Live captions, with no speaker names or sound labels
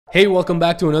Hey, welcome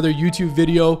back to another YouTube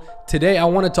video. Today I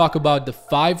want to talk about the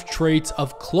 5 traits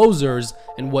of closers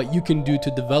and what you can do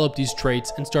to develop these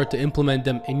traits and start to implement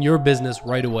them in your business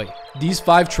right away. These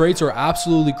 5 traits are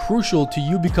absolutely crucial to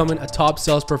you becoming a top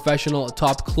sales professional, a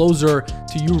top closer,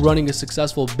 to you running a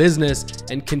successful business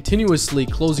and continuously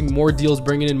closing more deals,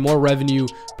 bringing in more revenue,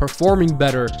 performing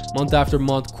better month after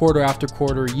month, quarter after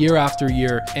quarter, year after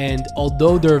year. And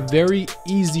although they're very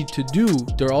easy to do,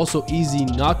 they're also easy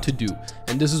not to do.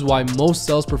 And this is why most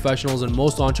sales professionals and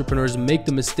most entrepreneurs make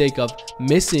the mistake of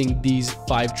missing these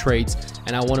 5 traits.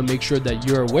 And I want to make sure that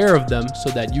you're aware of them so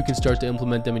that you can start to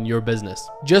implement them in your business.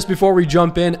 Just before we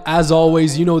jump in, as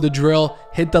always, you know the drill.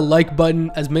 Hit the like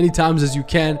button as many times as you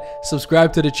can.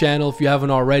 Subscribe to the channel if you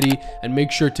haven't already, and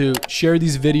make sure to share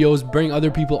these videos, bring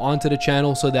other people onto the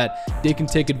channel so that they can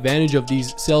take advantage of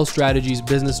these sales strategies,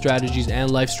 business strategies, and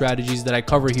life strategies that I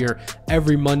cover here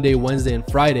every Monday, Wednesday, and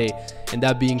Friday. And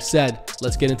that being said,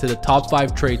 let's get into the top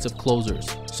 5 traits of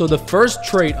closers. So the first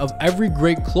trait of every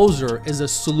great closer is a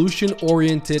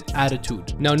solution-oriented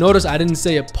attitude. Now notice I didn't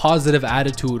say a positive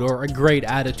attitude or a great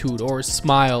attitude or a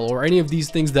smile or any of these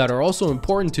things that are also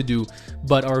important to do,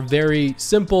 but are very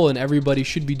simple and everybody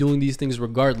should be doing these things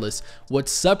regardless. What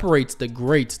separates the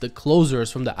greats, the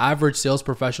closers, from the average sales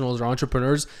professionals or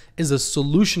entrepreneurs is a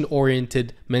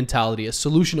solution-oriented mentality, a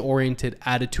solution-oriented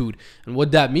attitude. And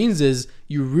what that means is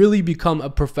you really become a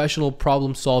professional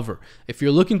problem solver. If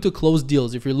you're looking to close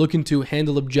deals, if you're looking to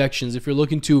handle objections, if you're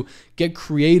looking to get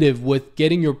creative with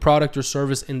getting your product or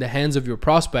service in the hands of your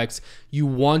prospects, you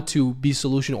want to be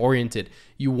solution oriented.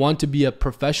 You want to be a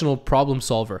professional problem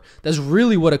solver. That's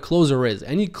really what a closer is.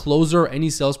 Any closer, any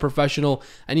sales professional,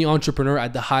 any entrepreneur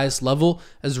at the highest level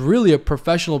is really a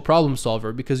professional problem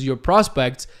solver, because your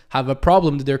prospects have a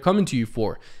problem that they're coming to you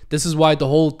for. This is why the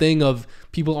whole thing of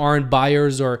people aren't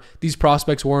buyers or these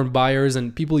prospects weren't buyers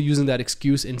and people using that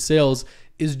excuse in sales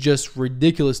is just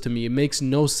ridiculous to me. It makes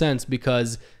no sense,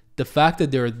 because the fact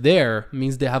that they're there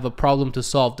means they have a problem to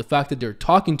solve. The fact that they're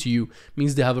talking to you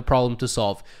means they have a problem to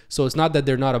solve. So it's not that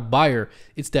they're not a buyer,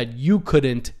 it's that you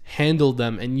couldn't handle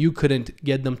them and you couldn't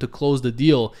get them to close the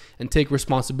deal and take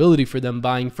responsibility for them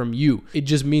buying from you. It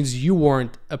just means you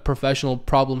weren't a professional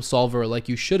problem solver like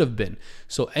you should have been.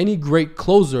 So any great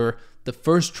closer, the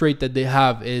first trait that they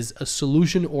have is a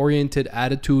solution-oriented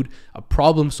attitude, a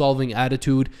problem-solving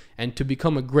attitude. And to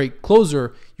become a great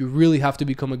closer, you really have to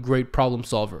become a great problem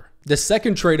solver. The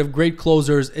second trait of great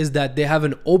closers is that they have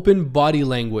an open body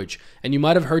language. And you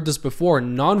might have heard this before.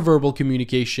 Nonverbal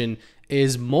communication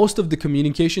is most of the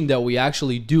communication that we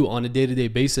actually do on a day-to-day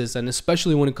basis, and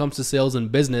especially when it comes to sales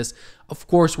and business. Of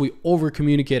course, we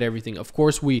over-communicate everything. Of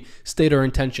course, we state our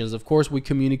intentions. Of course, we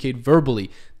communicate verbally.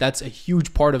 That's a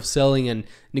huge part of selling and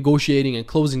negotiating and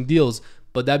closing deals.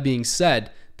 But that being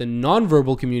said, the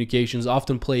nonverbal communications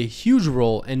often play a huge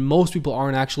role, and most people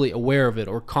aren't actually aware of it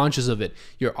or conscious of it.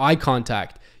 Your eye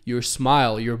contact, your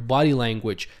smile, your body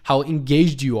language, how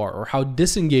engaged you are or how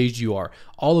disengaged you are.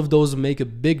 All of those make a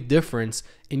big difference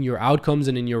in your outcomes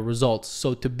and in your results.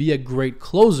 So to be a great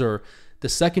closer, the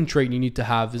second trait you need to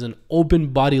have is an open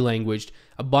body language,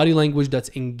 a body language that's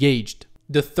engaged.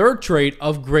 The third trait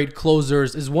of great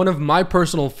closers is one of my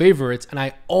personal favorites, and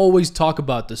I always talk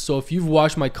about this. So if you've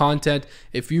watched my content,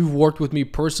 if you've worked with me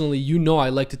personally, you know I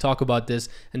like to talk about this,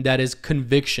 and that is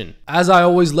conviction. As I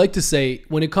always like to say,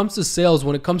 when it comes to sales,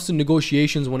 when it comes to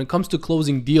negotiations, when it comes to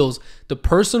closing deals, the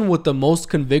person with the most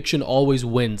conviction always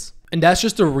wins. And that's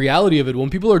just the reality of it. When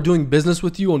people are doing business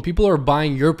with you, when people are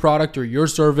buying your product or your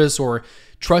service or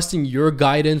trusting your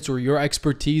guidance or your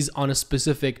expertise on a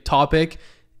specific topic,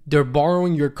 they're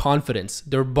borrowing your confidence.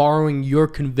 They're borrowing your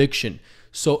conviction.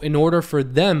 So in order for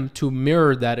them to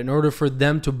mirror that, in order for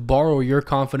them to borrow your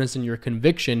confidence and your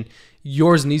conviction,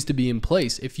 yours needs to be in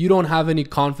place. If you don't have any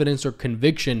confidence or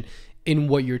conviction in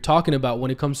what you're talking about when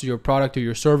it comes to your product or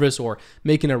your service, or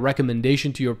making a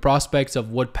recommendation to your prospects of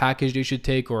what package they should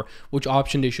take or which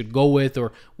option they should go with,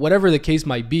 or whatever the case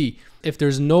might be, if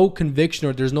there's no conviction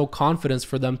or there's no confidence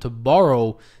for them to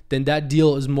borrow, then that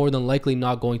deal is more than likely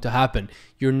not going to happen.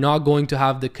 You're not going to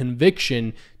have the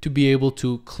conviction to be able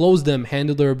to close them,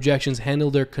 handle their objections, handle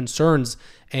their concerns,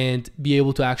 and be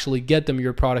able to actually get them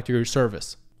your product or your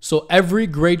service. So every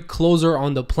great closer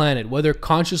on the planet, whether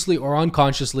consciously or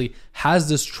unconsciously, has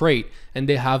this trait, and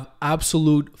they have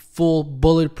absolute full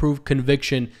bulletproof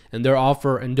conviction in their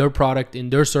offer, in their product,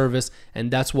 in their service, and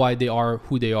that's why they are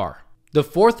who they are. The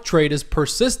fourth trait is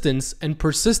persistence, and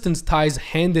persistence ties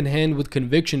hand in hand with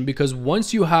conviction, because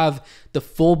once you have the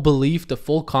full belief, the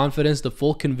full confidence, the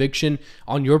full conviction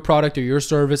on your product or your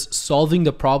service, solving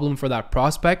the problem for that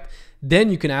prospect,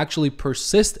 then you can actually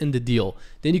persist in the deal.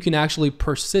 Then you can actually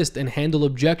persist and handle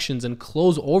objections and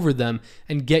close over them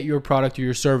and get your product or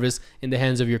your service in the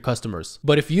hands of your customers.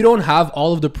 But if you don't have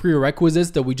all of the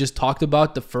prerequisites that we just talked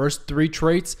about, the first 3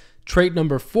 traits, trait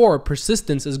number 4,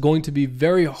 persistence, is going to be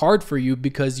very hard for you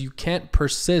because you can't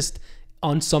persist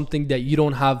on something that you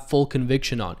don't have full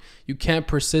conviction on. You can't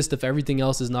persist if everything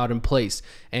else is not in place.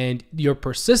 And your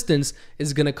persistence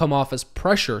is going to come off as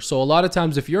pressure. So a lot of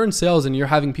times if you're in sales and you're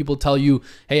having people tell you,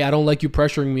 hey, I don't like you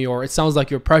pressuring me, or it sounds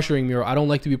like you're pressuring me, or I don't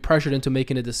like to be pressured into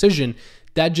making a decision,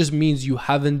 that just means you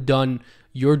haven't done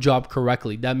your job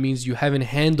correctly. That means you haven't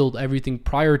handled everything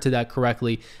prior to that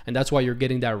correctly. And that's why you're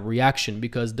getting that reaction,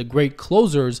 because the great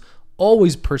closers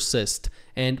always persist,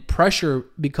 and pressure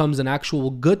becomes an actual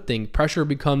good thing. Pressure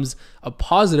becomes a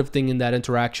positive thing in that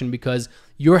interaction because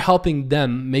you're helping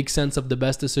them make sense of the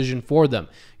best decision for them.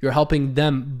 You're helping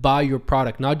them buy your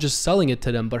product, not just selling it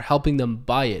to them, but helping them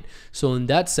buy it. So in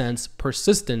that sense,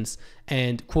 persistence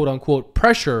and quote unquote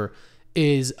pressure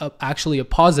is actually a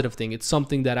positive thing. It's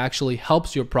something that actually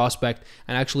helps your prospect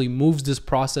and actually moves this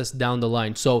process down the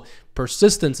line. So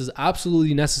persistence is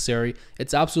absolutely necessary.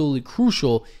 It's absolutely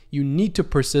crucial. You need to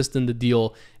persist in the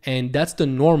deal, and that's the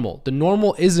normal. The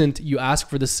normal isn't you ask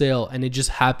for the sale and it just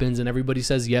happens and everybody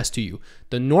says yes to you.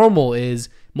 The normal is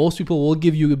most people will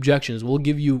give you objections, will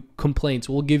give you complaints,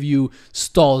 will give you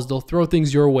stalls. They'll throw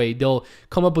things your way. They'll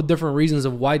come up with different reasons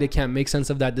of why they can't make sense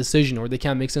of that decision, or they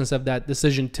can't make sense of that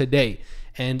decision today.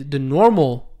 And the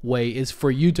normal way is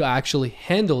for you to actually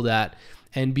handle that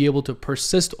and be able to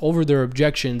persist over their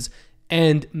objections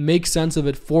and make sense of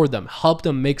it for them, help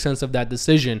them make sense of that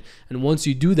decision. And once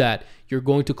you do that, you're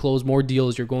going to close more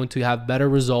deals, you're going to have better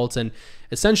results, and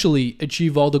essentially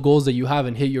achieve all the goals that you have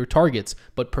and hit your targets.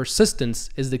 But persistence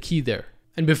is the key there.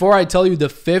 And before I tell you the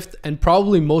 5th and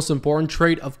probably most important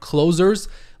trait of closers,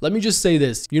 let me just say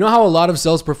this. You know how a lot of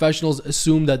sales professionals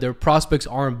assume that their prospects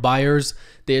aren't buyers?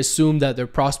 They assume that their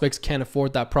prospects can't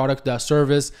afford that product, that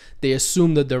service. They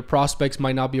assume that their prospects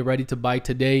might not be ready to buy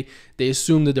today. They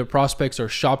assume that their prospects are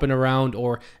shopping around,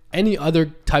 or any other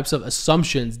types of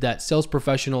assumptions that sales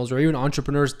professionals or even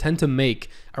entrepreneurs tend to make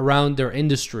around their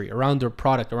industry, around their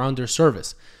product, around their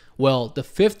service. Well, the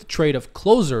 5th trait of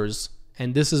closers,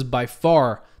 and this is by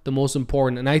far the most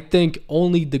important, and I think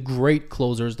only the great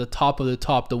closers, the top of the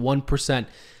top, the 1%,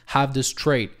 have this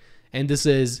trait. And this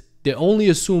is, they only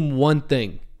assume one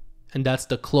thing, and that's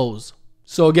the close.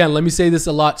 So again, let me say this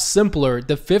a lot simpler.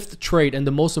 The 5th trait and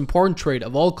the most important trait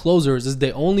of all closers is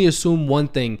they only assume one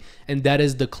thing, and that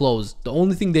is the close. The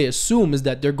only thing they assume is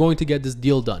that they're going to get this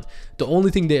deal done. The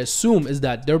only thing they assume is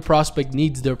that their prospect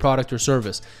needs their product or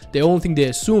service. The only thing they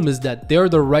assume is that they're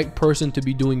the right person to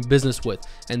be doing business with,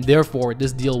 and therefore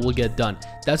this deal will get done.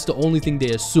 That's the only thing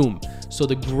they assume. So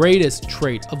the greatest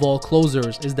trait of all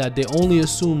closers is that they only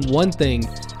assume one thing,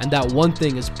 and that one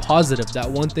thing is positive. That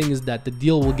one thing is that the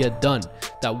deal will get done.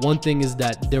 That one thing is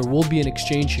that there will be an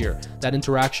exchange here. That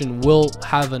interaction will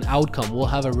have an outcome, will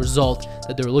have a result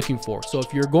that they're looking for. So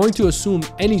if you're going to assume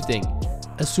anything,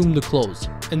 assume the close.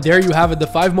 And there you have it, the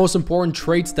 5 most important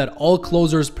traits that all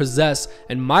closers possess.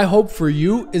 And my hope for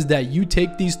you is that you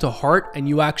take these to heart and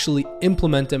you actually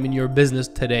implement them in your business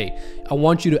today. I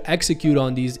want you to execute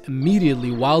on these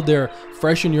immediately while they're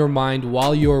fresh in your mind,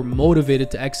 while you're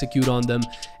motivated to execute on them,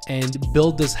 and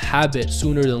build this habit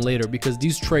sooner than later, because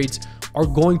these traits are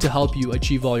going to help you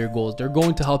achieve all your goals. They're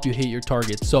going to help you hit your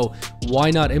targets. So why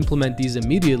not implement these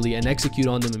immediately and execute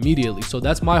on them immediately? So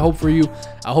that's my hope for you.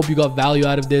 I hope you got value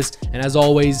out of this. And as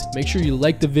always, make sure you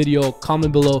like the video,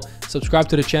 comment below, subscribe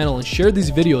to the channel, and share these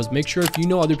videos. Make sure if you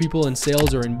know other people in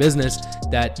sales or in business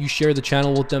that you share the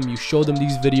channel with them, you show them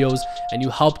these videos, and you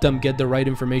help them get the right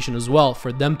information as well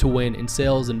for them to win in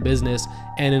sales and business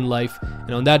and in life.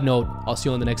 And on that note, I'll see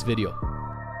you on the next video.